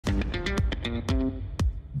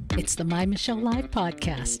It's the MyMichelleLive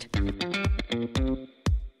podcast.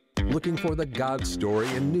 Looking for the God story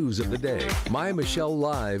and news of the day. My Michelle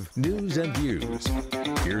Live News and Views.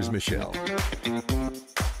 Here's Michelle.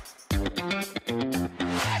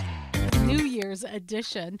 New Year's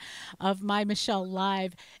edition of My Michelle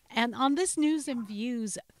Live. And on this News and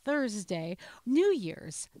Views Thursday, New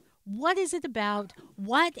Year's. What is it about?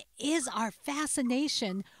 What is our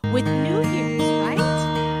fascination with New Year's, right?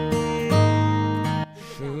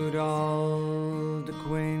 Should old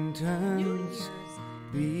acquaintance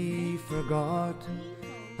be forgot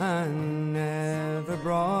and never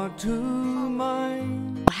brought to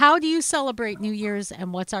mind? How do you celebrate New Year's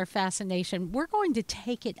and what's our fascination? We're going to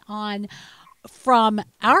take it on from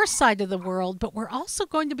our side of the world, but we're also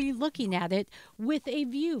going to be looking at it with a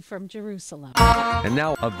view from Jerusalem. And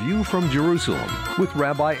now, a view from Jerusalem with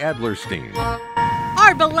Rabbi Adlerstein.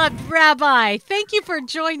 Our beloved Rabbi, thank you for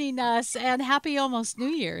joining us, and happy almost New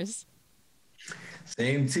Year's.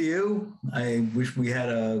 Same to you. I wish we had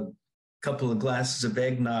a couple of glasses of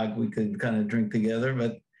eggnog we could kind of drink together,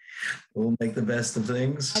 but we'll make the best of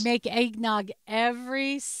things. I make eggnog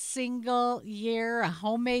every single year, a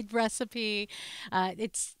homemade recipe.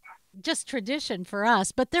 It's just tradition for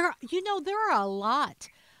us. But there are a lot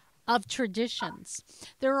of traditions.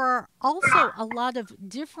 There are also a lot of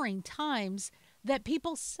differing times that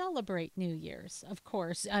people celebrate New Year's, of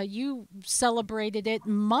course. You celebrated it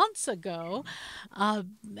months ago,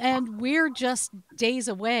 and we're just days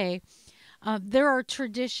away. There are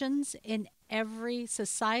traditions in every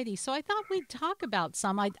society. So I thought we'd talk about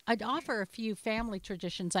some. I'd offer a few family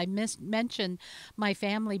traditions. I mentioned my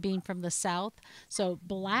family being from the South. So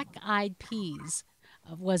black-eyed peas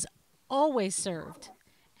was always served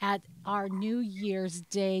at our New Year's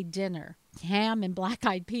Day dinner. Ham and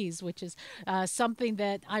black-eyed peas, which is something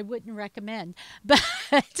that I wouldn't recommend. But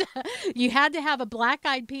you had to have a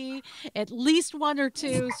black-eyed pea, at least one or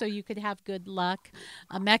two, so you could have good luck.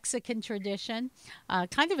 A Mexican tradition.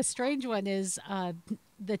 Kind of a strange one is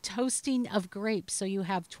the toasting of grapes. So you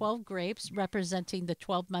have 12 grapes representing the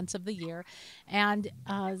 12 months of the year. And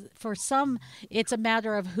for some, it's a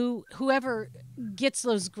matter of whoever gets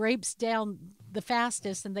those grapes down the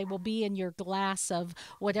fastest, and they will be in your glass of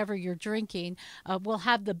whatever you're drinking, will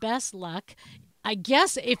have the best luck. I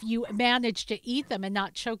guess if you manage to eat them and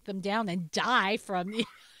not choke them down and die from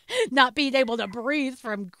not being able to breathe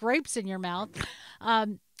from grapes in your mouth.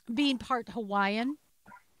 Being part Hawaiian,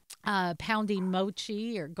 pounding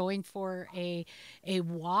mochi or going for a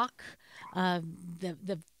walk.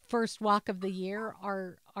 The first walk of the year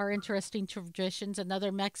are interesting traditions.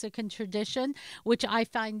 Another Mexican tradition, which I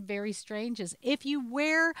find very strange, is if you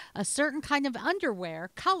wear a certain kind of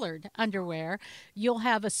underwear, colored underwear, you'll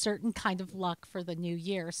have a certain kind of luck for the new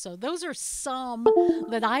year. So those are some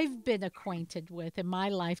that I've been acquainted with in my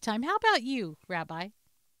lifetime. How about you, Rabbi?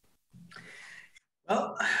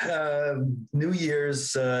 Well, New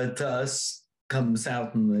Year's to us comes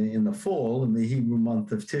out in the fall, in the Hebrew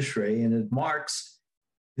month of Tishrei, and it marks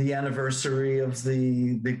the anniversary of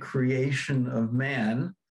the creation of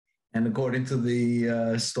man, and according to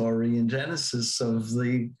the story in Genesis of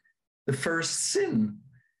the first sin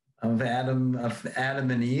of Adam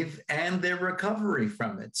and Eve, and their recovery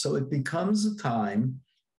from it. So it becomes a time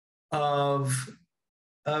of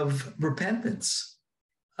repentance,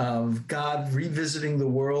 of God revisiting the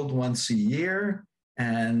world once a year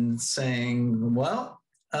and saying, well,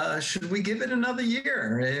 should we give it another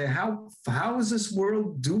year? How is this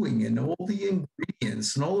world doing in all the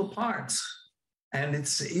ingredients and all the parts? And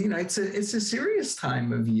it's a serious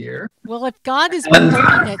time of year. Well, if God has been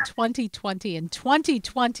looking at 2020 and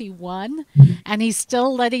 2021, and he's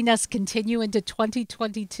still letting us continue into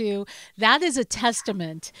 2022, that is a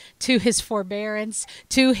testament to his forbearance,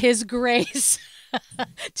 to his grace,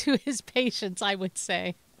 to his patience, I would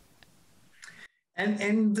say. And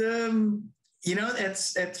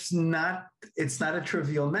it's not a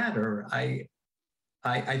trivial matter.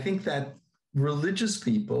 I think that religious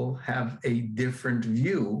people have a different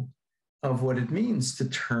view of what it means to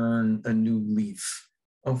turn a new leaf,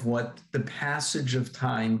 of what the passage of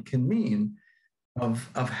time can mean,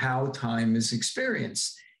 of how time is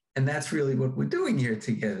experienced. And that's really what we're doing here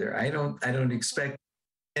together. I don't expect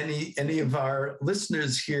any of our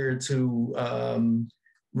listeners here to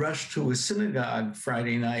rush to a synagogue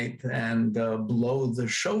Friday night and blow the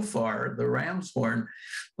shofar, the ram's horn,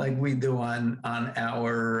 like we do on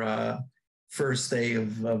our first day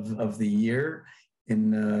of the year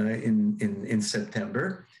in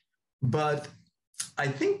September. But I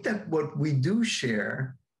think that what we do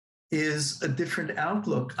share is a different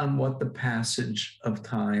outlook on what the passage of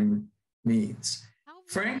time means. How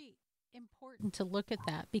very important important to look at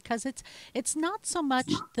that because it's not so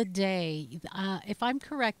much the day. If I'm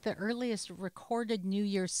correct, the earliest recorded New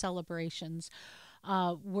Year's celebrations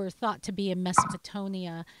were thought to be in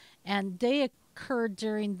Mesopotamia, and they occurred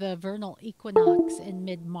during the vernal equinox in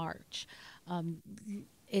mid March. Um,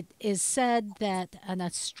 it is said that an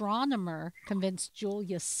astronomer convinced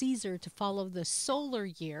Julius Caesar to follow the solar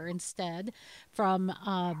year instead from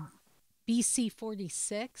BC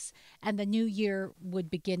 46, and the new year would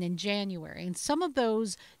begin in January. And some of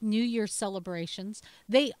those New Year celebrations,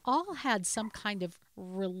 they all had some kind of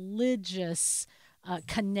religious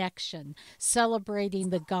connection,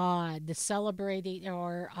 celebrating the god, celebrating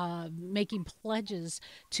or making pledges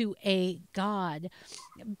to a god.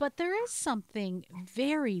 But there is something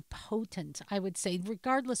very potent, I would say,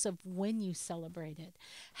 regardless of when you celebrate it,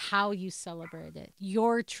 how you celebrate it,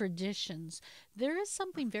 your traditions. There is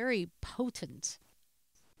something very potent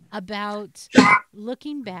about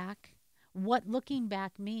looking back, what looking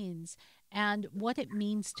back means, and what it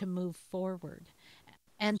means to move forward.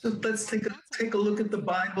 And So let's take a look at the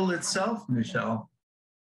Bible itself, Michelle.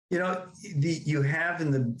 You know, you have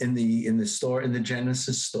in the story, in the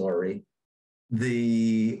Genesis story,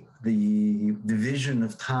 the division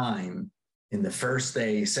of time in the first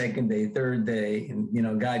day, second day, third day,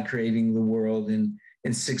 and God creating the world in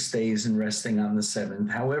 6 days and resting on the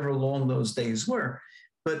seventh, however long those days were.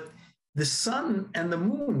 But the sun and the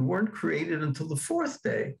moon weren't created until the fourth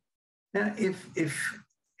day. Now, if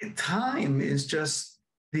time is just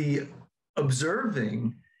the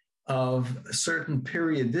observing of a certain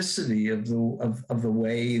periodicity of the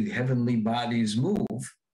way the heavenly bodies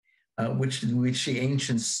move, which the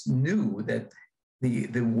ancients knew that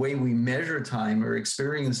the way we measure time or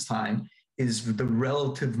experience time is the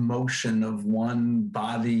relative motion of one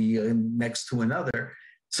body next to another.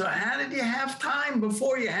 So how did you have time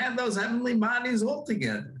before you had those heavenly bodies all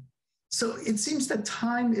together? So it seems that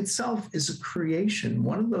time itself is a creation,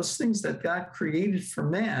 one of those things that God created for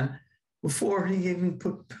man before he even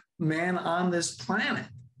put man on this planet.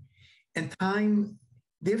 And time,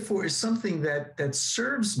 therefore, is something that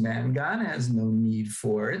serves man. God has no need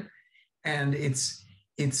for it. And it's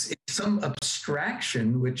some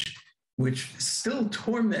abstraction which still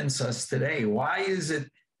torments us today. Why is it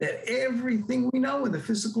that everything we know in the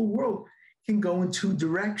physical world can go in two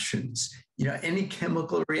directions? Any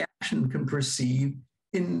chemical reaction can proceed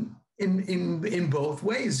in both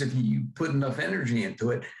ways if you put enough energy into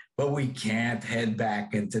it, but we can't head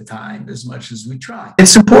back into time as much as we try.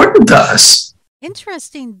 It's important to us.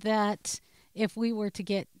 interesting that if we were to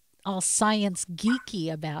get all science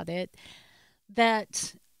geeky about it,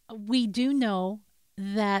 that we do know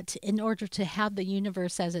that in order to have the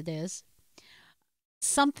universe as it is,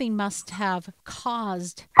 something must have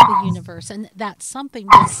caused the universe, and that something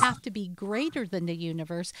would have to be greater than the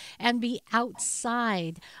universe and be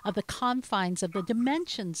outside of the confines of the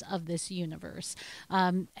dimensions of this universe.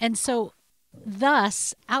 And so,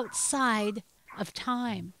 thus, outside of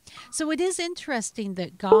time. So, it is interesting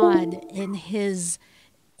that God, in his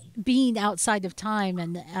being outside of time.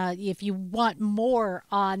 And if you want more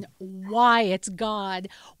on why it's God,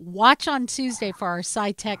 watch on Tuesday for our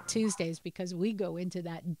SciTech Tuesdays because we go into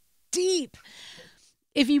that deep.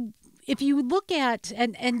 If you look at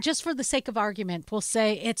and just for the sake of argument, we'll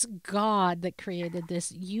say it's God that created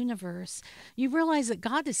this universe. You realize that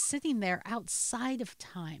God is sitting there outside of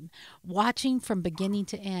time, watching from beginning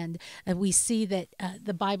to end. And we see that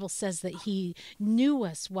the Bible says that He knew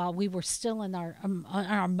us while we were still in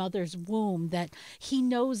our mother's womb. That He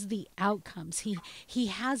knows the outcomes. He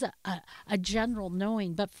has a general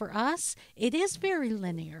knowing. But for us, it is very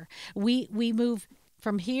linear. We move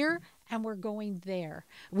from here and we're going there.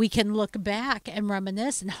 We can look back and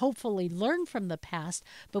reminisce and hopefully learn from the past,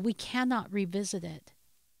 but we cannot revisit it.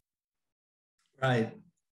 Right.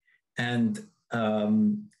 And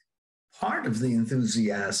part of the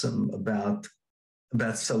enthusiasm about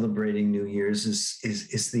celebrating New Year's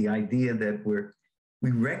is the idea that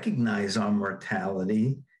we recognize our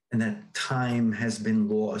mortality and that time has been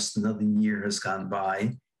lost, another year has gone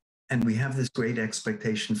by, and we have this great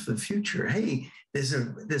expectation for the future. Hey,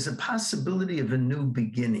 there's a possibility of a new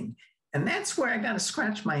beginning. And that's where I got to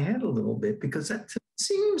scratch my head a little bit, because that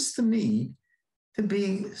seems to me to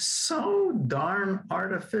be so darn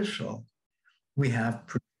artificial. We have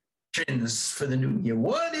predictions for the new year.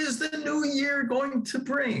 What is the new year going to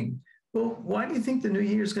bring? Well, why do you think the new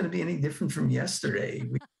year is going to be any different from yesterday?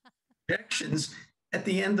 We have projections at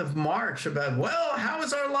the end of March about, well, how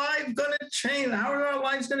is our life going to change? How are our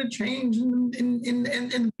lives going to change in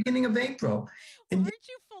the beginning of April? Aren't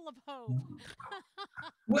you full of hope?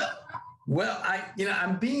 Well, Well,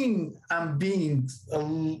 I'm being a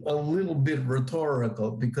little bit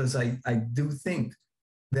rhetorical because I do think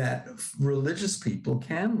that religious people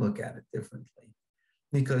can look at it differently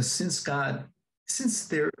because since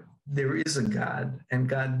there is a God and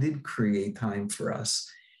God did create time for us,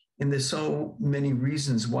 and there's so many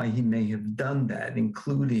reasons why He may have done that,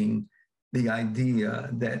 including the idea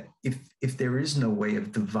that if there is no way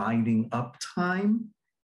of dividing up time,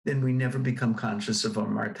 then we never become conscious of our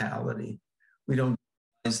mortality. We don't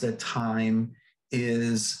realize that time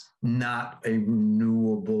is not a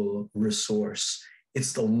renewable resource.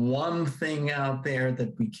 It's the one thing out there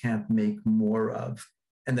that we can't make more of,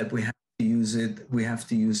 and that we have to use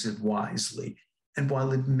it wisely. And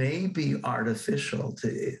while it may be artificial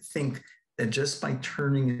to think that just by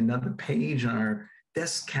turning another page on our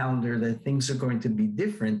desk calendar that things are going to be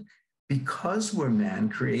different, because we're man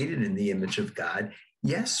created in the image of God,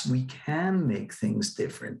 yes, we can make things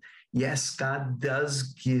different. Yes, God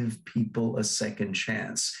does give people a second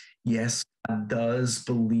chance. Yes, God does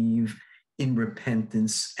believe in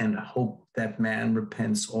repentance and hope that man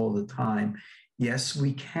repents all the time. Yes,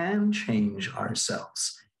 we can change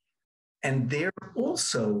ourselves. And there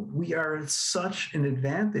also, we are at such an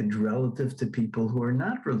advantage relative to people who are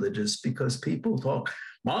not religious because people talk,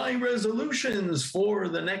 my resolutions for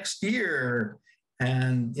the next year.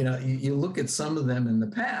 And, you look at some of them in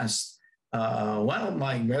the past. Well,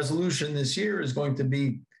 my resolution this year is going to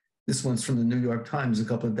be, this one's from the New York Times a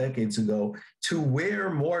couple of decades ago, to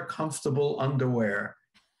wear more comfortable underwear.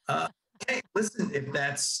 Hey, listen, if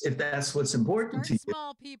that's what's important to Start you,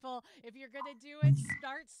 small, people. If you're going to do it,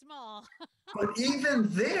 start small. but even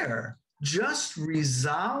there, just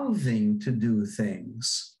resolving to do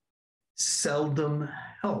things seldom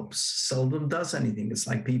helps, seldom does anything. It's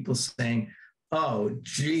like people saying, oh,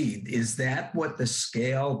 gee, is that what the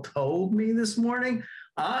scale told me this morning?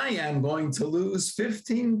 I am going to lose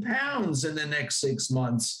 15 pounds in the next 6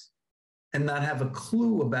 months and not have a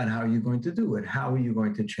clue about how you're going to do it. How are you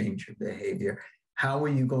going to change your behavior? How are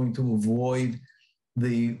you going to avoid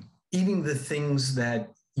the eating the things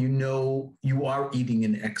that you are eating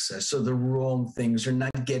in excess, so the wrong things, or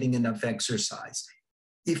not getting enough exercise?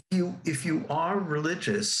 If you are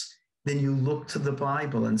religious, then you look to the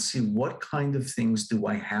Bible and see what kind of things do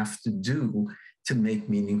I have to do to make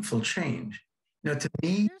meaningful change. To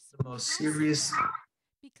me, There's the most power in serious. that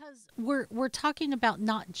because we're talking about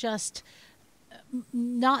not just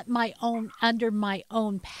not my own under my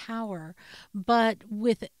own power, but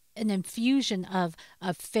with an infusion of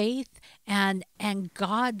faith and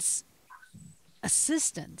God's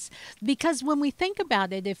assistance. Because when we think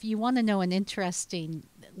about it, if you want to know an interesting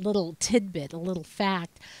little tidbit, a little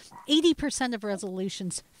fact, 80% of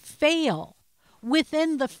resolutions fail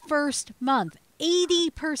within the first month.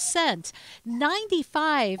 80%,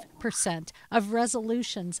 95% of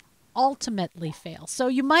resolutions ultimately fail. So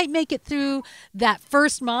you might make it through that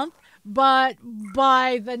first month, but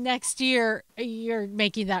by the next year, you're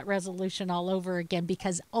making that resolution all over again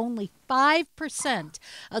because only 5%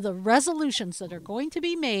 of the resolutions that are going to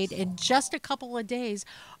be made in just a couple of days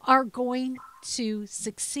are going to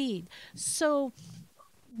succeed. So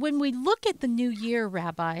when we look at the new year,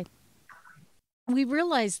 Rabbi, we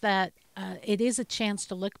realize that it is a chance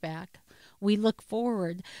to look back. We look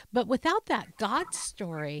forward, but without that God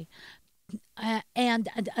story and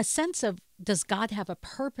a sense of, does God have a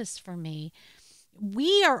purpose for me?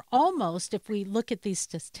 We are almost, if we look at these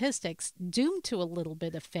statistics, doomed to a little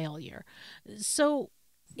bit of failure. So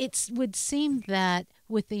it would seem that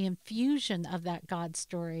with the infusion of that God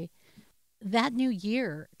story, that new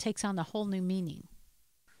year takes on a whole new meaning.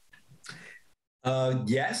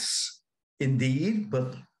 Yes, indeed,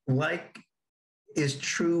 but like is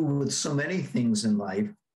true with so many things in life,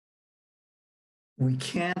 we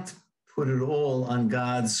can't put it all on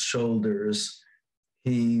God's shoulders.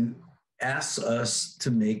 He asks us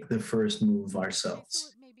to make the first move Okay, so it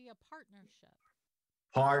ourselves. may be a partnership.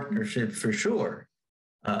 Partnership for sure.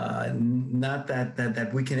 Not that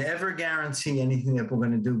we can ever guarantee anything that we're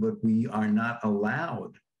going to do, but we are not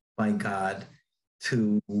allowed by God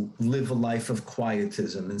to live a life of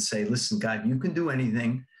quietism and say, listen, God, you can do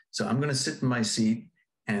anything. So I'm going to sit in my seat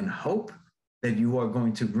and hope that you are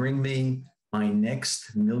going to bring me my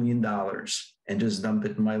next $1,000,000 and just dump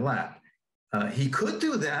it in my lap. He could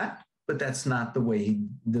do that, but that's not the way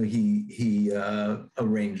he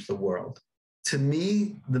arranged the world. To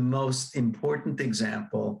me, the most important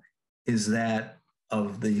example is that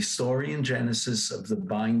of the story in Genesis of the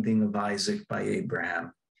binding of Isaac by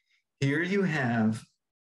Abraham. Here you have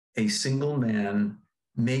a single man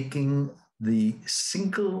making the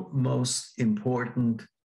single most important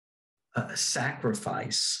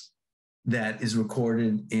sacrifice that is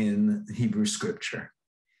recorded in Hebrew scripture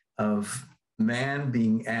of man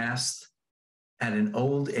being asked at an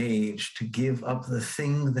old age to give up the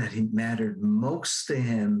thing that he mattered most to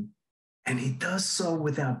him, and he does so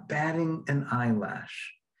without batting an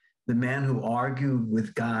eyelash. The man who argued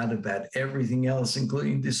with God about everything else,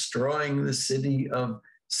 including destroying the city of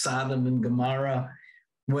Sodom and Gomorrah,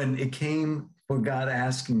 when it came for God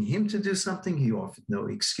asking him to do something, he offered no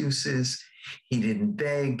excuses. He didn't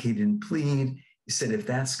beg, he didn't plead. He said, if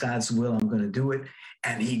that's God's will, I'm going to do it.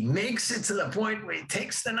 And he makes it to the point where he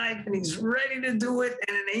takes the knife and he's ready to do it.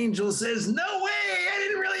 And an angel says, no way, I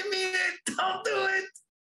didn't really mean it. Don't do it.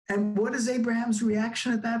 And what is Abraham's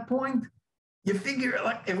reaction at that point? You figure,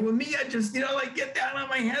 like, if it were me, I'd just, like get down on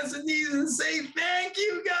my hands and knees and say, thank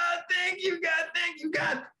you, God, thank you, God, thank you,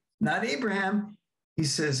 God. Not Abraham. He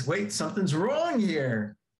says, wait, something's wrong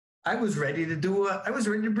here. I was ready to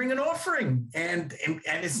bring an offering, and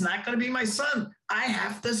it's not going to be my son. I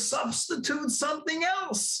have to substitute something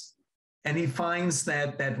else. And he finds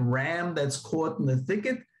that ram that's caught in the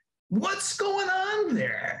thicket. What's going on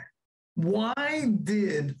there? Why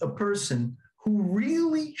did a person who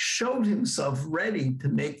really showed himself ready to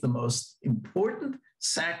make the most important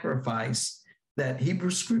sacrifice that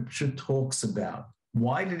Hebrew scripture talks about,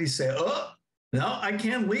 why did he say, oh, no, I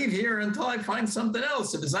can't leave here until I find something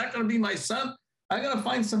else. If it's not going to be my son, I got to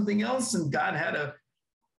find something else. And God had to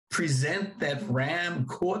present that ram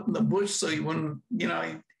caught in the bush so he wouldn't,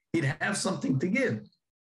 he'd have something to give.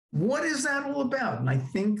 What is that all about? And I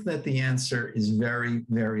think that the answer is very,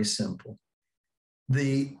 very simple.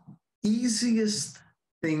 The easiest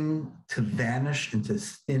thing to vanish into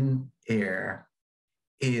thin air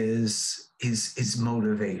is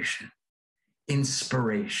motivation,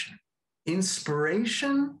 inspiration.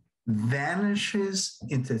 Inspiration vanishes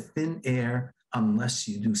into thin air unless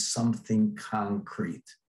you do something concrete.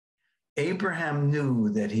 Abraham knew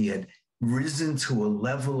that he had risen to a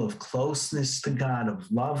level of closeness to God,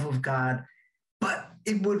 of love of God, but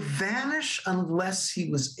it would vanish unless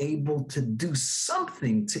he was able to do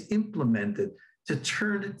something to implement it, to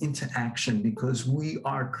turn it into action, because we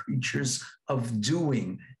are creatures of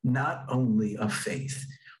doing, not only of faith.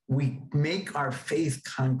 We make our faith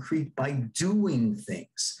concrete by doing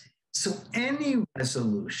things. So any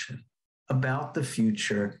resolution about the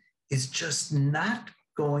future is just not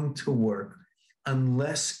going to work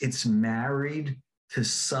unless it's married to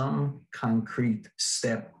some concrete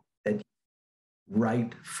step that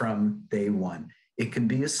right from day one. It can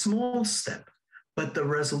be a small step, but the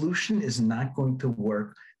resolution is not going to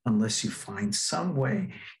work unless you find some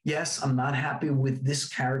way. Yes, I'm not happy with this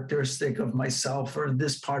characteristic of myself or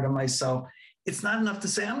this part of myself. It's not enough to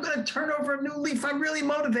say, I'm going to turn over a new leaf. I'm really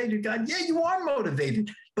motivated, God. Yeah, you are motivated,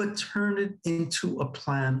 but turn it into a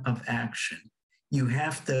plan of action. You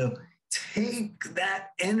have to take that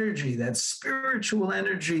energy, that spiritual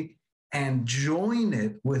energy, and join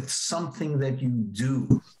it with something that you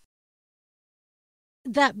do.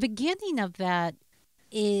 That beginning of that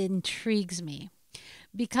intrigues me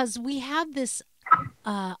because we have this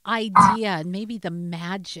idea and maybe the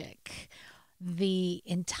magic, the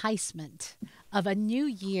enticement of a new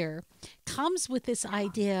year comes with this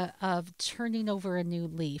idea of turning over a new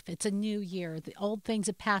leaf. It's a new year. The old things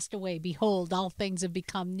have passed away. Behold, all things have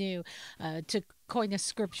become new, to coin a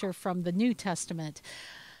scripture from the New Testament.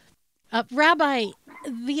 Rabbi,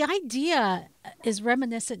 the idea is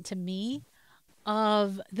reminiscent to me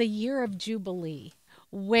of the year of Jubilee,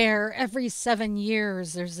 where every 7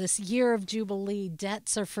 years there's this year of Jubilee,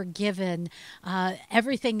 debts are forgiven,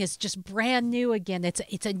 everything is just brand new again.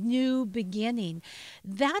 It's a new beginning.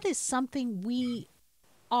 That is something we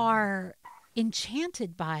are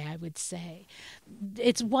enchanted by, I would say.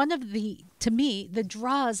 It's one of to me, the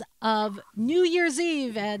draws of New Year's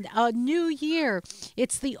Eve and a new year.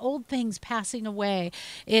 It's the old things passing away.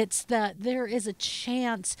 It's that there is a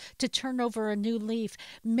chance to turn over a new leaf.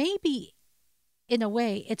 Maybe in a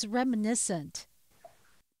way, it's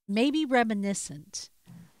maybe reminiscent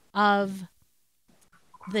of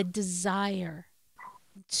the desire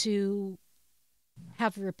to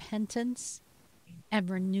have repentance and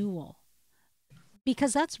renewal.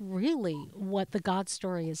 Because that's really what the God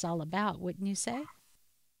story is all about, wouldn't you say?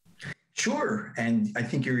 Sure. And I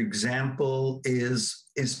think your example is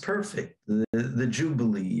perfect. The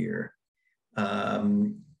Jubilee year.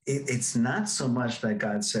 It's not so much that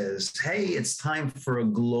God says, hey, it's time for a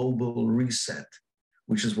global reset,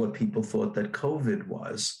 which is what people thought that COVID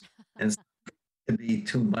was. And it's not to be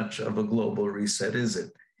too much of a global reset, is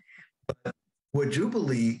it? But what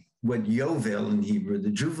Yovel in Hebrew, the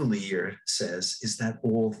Jubilee year says, is that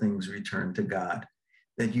all things return to God.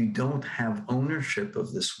 that you don't have ownership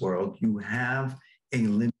of this world. You have a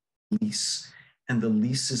limited lease, and the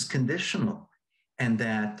lease is conditional, and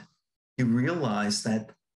that you realize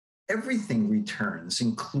that everything returns,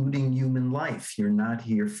 including human life. You're not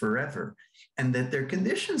here forever, and that there are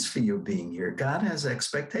conditions for you being here. God has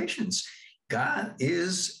expectations. God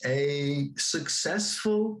is a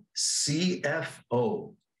successful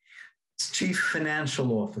CFO, chief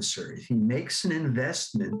financial officer. If he makes an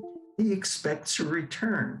investment, he expects a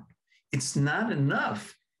return. It's not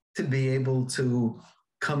enough to be able to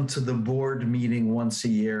come to the board meeting once a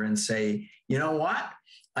year and say, you know what?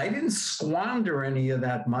 I didn't squander any of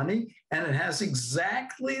that money, and it has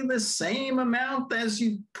exactly the same amount as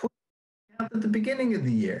you put out at the beginning of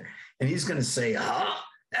the year. And he's going to say,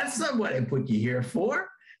 that's not what I put you here for.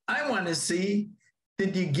 I want to see,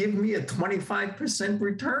 did you give me a 25%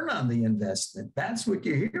 return on the investment? That's what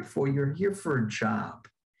you're here for. You're here for a job.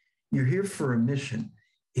 You're here for a mission.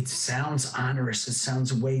 It sounds onerous, it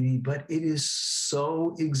sounds weighty, but it is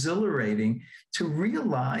so exhilarating to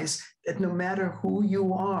realize that no matter who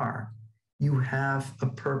you are, you have a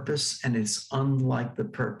purpose, and it's unlike the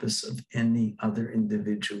purpose of any other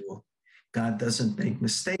individual. God doesn't make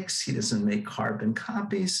mistakes. He doesn't make carbon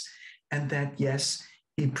copies. And that, yes,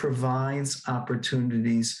 he provides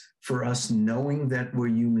opportunities for us, knowing that we're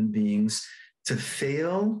human beings, to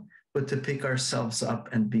fail, but to pick ourselves up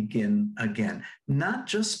and begin again. Not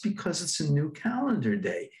just because it's a new calendar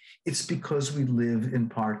day. It's because we live in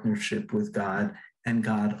partnership with God, and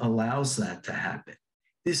God allows that to happen.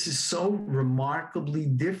 This is so remarkably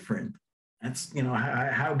different. That's,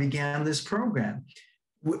 how I began this program.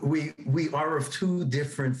 We are of two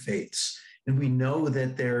different faiths, and we know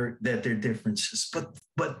that there are differences,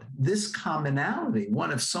 but this commonality,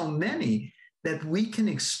 one of so many, that we can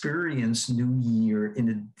experience New Year in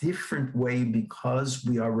a different way because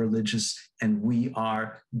we are religious and we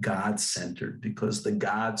are God-centered, because the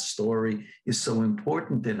God story is so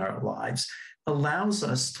important in our lives, allows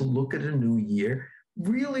us to look at a new year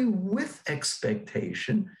really with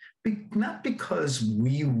expectation, not because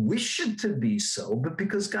we wish it to be so, but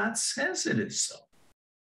because God says it is so.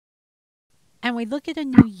 And we look at a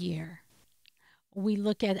new year, we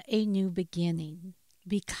look at a new beginning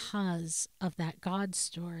because of that God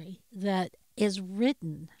story that is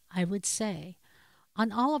written, I would say,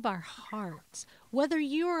 on all of our hearts. Whether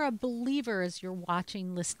you're a believer as you're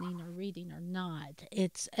watching, listening, or reading or not,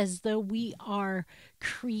 it's as though we are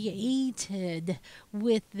created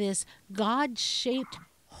with this God shaped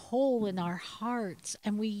hole in our hearts,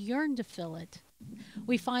 and we yearn to fill it.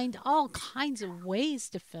 We find all kinds of ways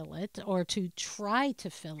to fill it, or to try to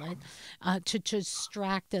fill it, to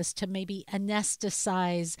distract us, to maybe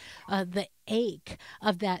anesthetize the ache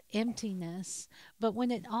of that emptiness. But when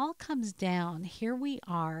it all comes down, here we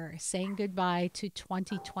are saying goodbye to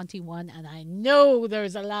 2021. And I know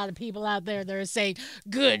there's a lot of people out there that are saying,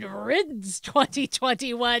 good riddance,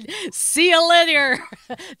 2021. See you later.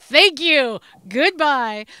 Thank you.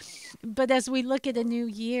 Goodbye. But as we look at a new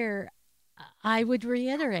year, I would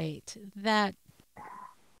reiterate that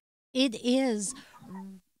it is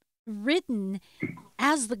written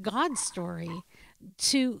as the God story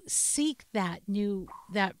to seek that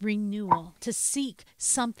renewal, to seek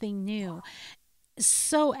something new.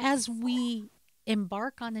 So as we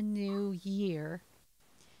embark on a new year,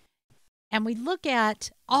 and we look at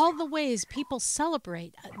all the ways people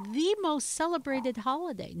celebrate the most celebrated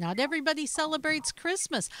holiday. Not everybody celebrates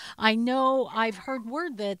Christmas. I know I've heard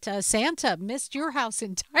word that Santa missed your house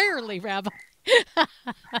entirely, Rabbi.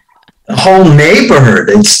 The whole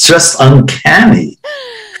neighborhood, it's just uncanny.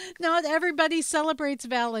 Not everybody celebrates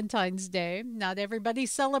Valentine's Day. Not everybody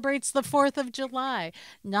celebrates the 4th of July.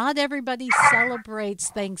 Not everybody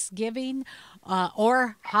celebrates Thanksgiving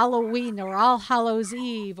or Halloween or All Hallows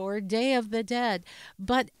Eve or Day of the Dead.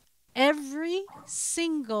 But every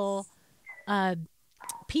single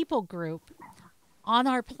people group on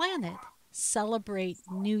our planet celebrate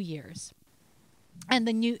New Year's. And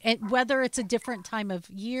whether it's a different time of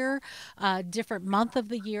year, different month of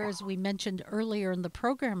the year, as we mentioned earlier in the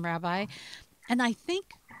program, Rabbi. And I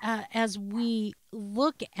think as we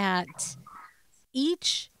look at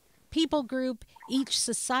each people group, each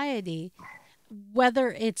society,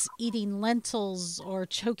 whether it's eating lentils or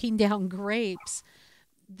choking down grapes,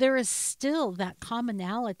 there is still that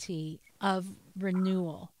commonality of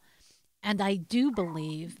renewal. And I do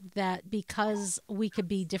believe that because we could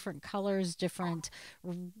be different colors, different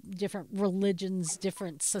religions,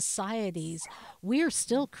 different societies, we are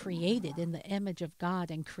still created in the image of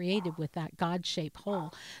God and created with that God-shaped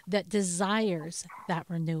whole that desires that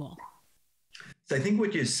renewal. So I think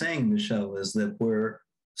what you're saying, Michelle, is that we're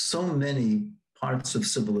so many parts of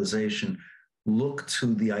civilization look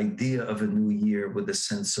to the idea of a new year with a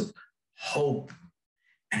sense of hope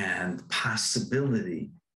and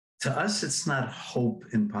possibility. To us, it's not hope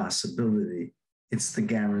and possibility, it's the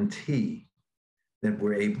guarantee that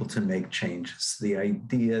we're able to make changes. The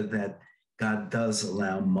idea that God does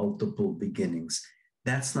allow multiple beginnings.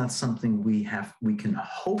 That's not something we can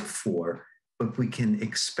hope for, but we can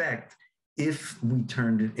expect if we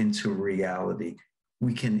turned it into reality.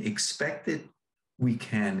 We can expect it, we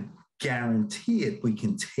can guarantee it, we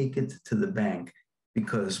can take it to the bank,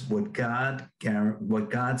 because what God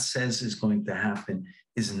says is going to happen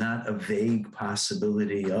is not a vague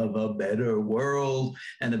possibility of a better world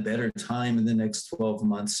and a better time in the next 12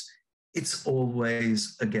 months. It's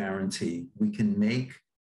always a guarantee. We can make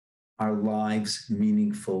our lives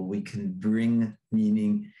meaningful. We can bring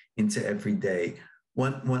meaning into every day.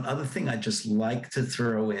 One other thing I just like to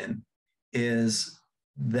throw in is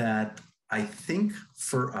that I think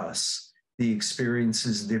for us, the experience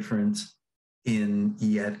is different in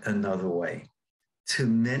yet another way. To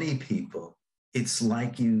many people, it's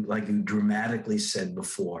like you dramatically said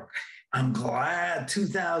before, I'm glad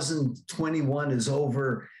 2021 is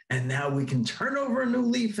over and now we can turn over a new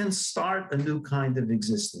leaf and start a new kind of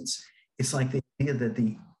existence. It's like the idea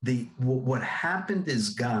that what happened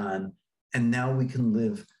is gone and now we can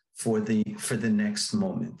live for the next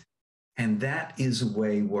moment. And that is a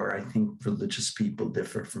way where I think religious people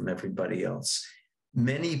differ from everybody else.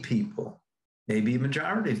 Many people, maybe a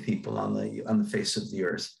majority of people on the face of the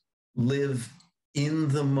earth, live in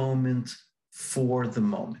the moment for the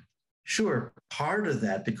moment. Sure, part of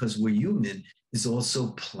that, because we're human, is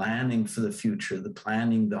also planning for the future. The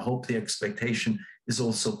planning, the hope, the expectation is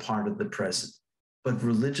also part of the present. But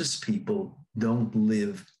religious people don't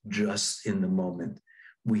live just in the moment.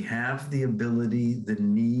 We have the ability, the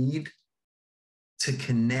need to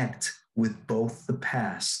connect with both the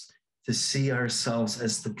past, to see ourselves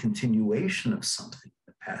as the continuation of something in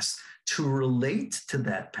the past, to relate to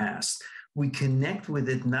that past. We connect with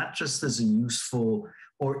it not just as a useful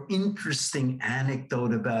or interesting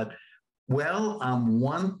anecdote about, well, I'm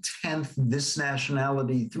 1/10 this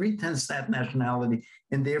nationality, 3/10 that nationality,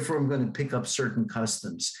 and therefore I'm going to pick up certain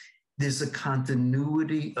customs. There's a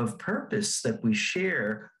continuity of purpose that we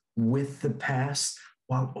share with the past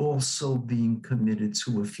while also being committed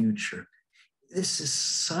to a future. This is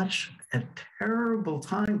such a terrible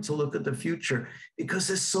time to look at the future because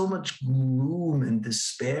there's so much gloom and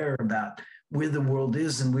despair about where the world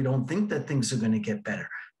is, and we don't think that things are going to get better.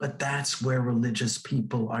 But that's where religious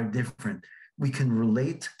people are different. We can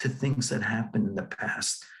relate to things that happened in the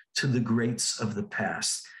past, to the greats of the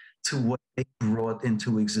past, to what they brought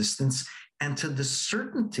into existence, and to the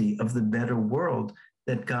certainty of the better world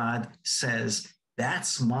that God says,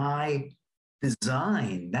 that's my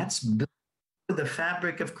design. That's built the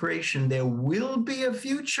fabric of creation. There will be a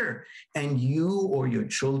future, and you or your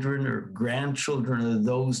children or grandchildren or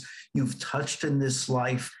those you've touched in this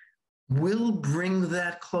life will bring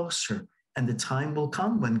that closer. And the time will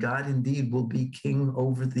come when God indeed will be king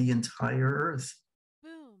over the entire earth.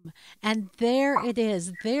 Boom. And there it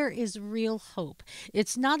is. There is real hope.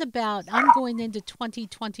 It's not about, I'm going into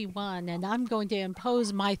 2021 and I'm going to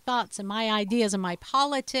impose my thoughts and my ideas and my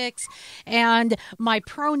politics and my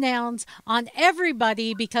pronouns on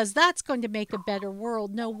everybody because that's going to make a better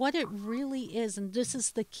world. No, what it really is, and this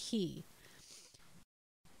is the key,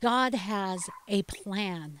 God has a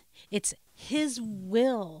plan. It's His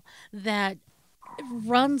will that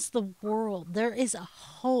runs the world. There is a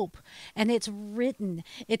hope, and it's written.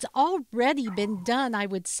 It's already been done, I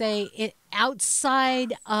would say,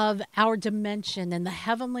 outside of our dimension in the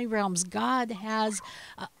heavenly realms. God has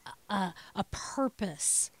a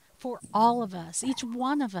purpose for all of us, each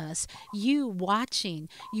one of us. You watching,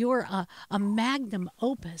 you're a magnum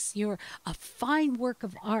opus. You're a fine work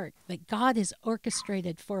of art that God has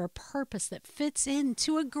orchestrated for a purpose that fits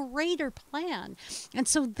into a greater plan. And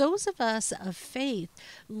so those of us of faith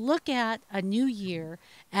look at a new year,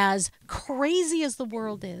 as crazy as the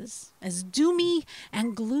world is, as doomy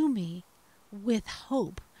and gloomy, with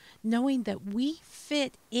hope, knowing that we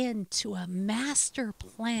fit into a master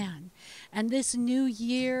plan. And this new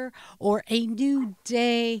year or a new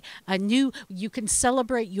day, you can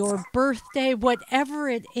celebrate your birthday, whatever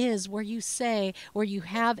it is, where you say, where you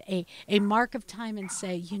have a mark of time and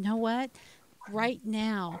say, you know what, right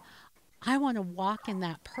now, I want to walk in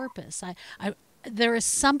that purpose. There is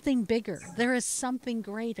something bigger. There is something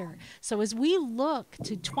greater. So as we look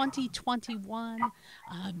to 2021,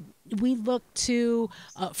 we look to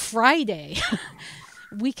Friday.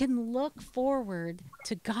 we can look forward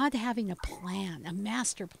to God having a plan, a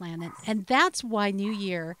master plan. And that's why the New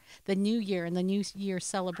Year and the New Year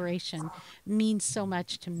celebration means so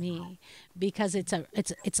much to me, because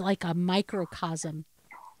it's like a microcosm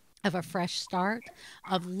of a fresh start,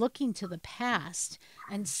 of looking to the past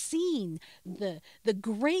and seeing the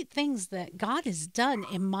great things that God has done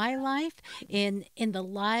in my life, in the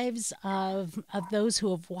lives of those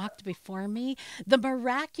who have walked before me, the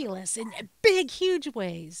miraculous in big, huge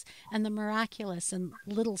ways, and the miraculous in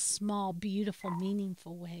little, small, beautiful,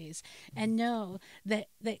 meaningful ways, and know that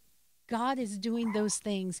God is doing those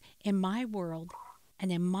things in my world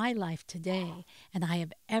and in my life today. And I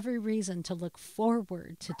have every reason to look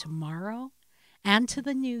forward to tomorrow and to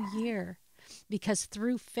the new year, because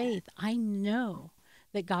through faith, I know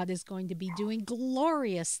that God is going to be doing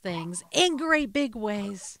glorious things in great big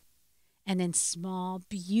ways and in small,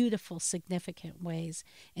 beautiful, significant ways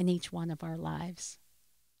in each one of our lives.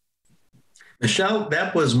 Michelle,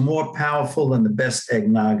 that was more powerful than the best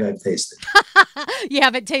eggnog I've tasted. You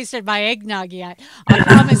haven't tasted my eggnog yet. I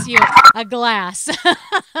promise you a glass.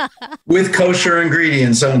 With kosher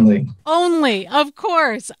ingredients only. Only, of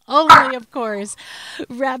course. Only, of course.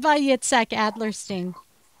 Rabbi Yitzhak Adlerstein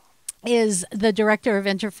is the director of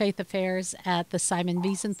interfaith affairs at the Simon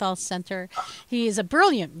Wiesenthal Center. He is a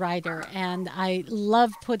brilliant writer, and I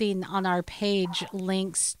love putting on our page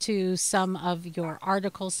links to some of your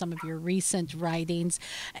articles, some of your recent writings.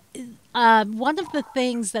 One of the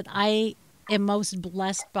things that I am most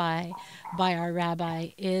blessed by our rabbi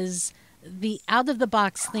is the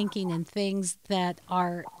out-of-the-box thinking and things that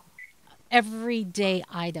are everyday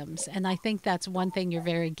items. And I think that's one thing you're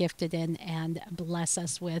very gifted in and bless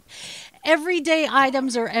us with. Everyday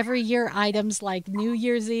items or every year items like New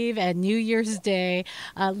Year's Eve and New Year's Day,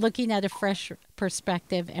 looking at a fresh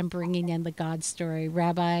perspective and bringing in the God story.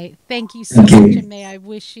 Rabbi, thank you so much, and may I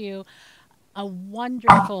wish you a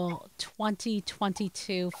wonderful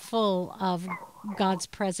 2022 full of God's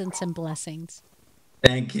presence and blessings.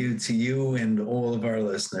 Thank you to you and all of our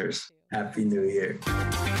listeners. Happy New Year.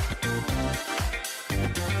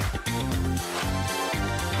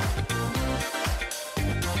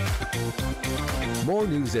 More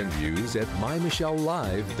news and views at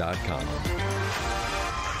MyMichelleLive.com.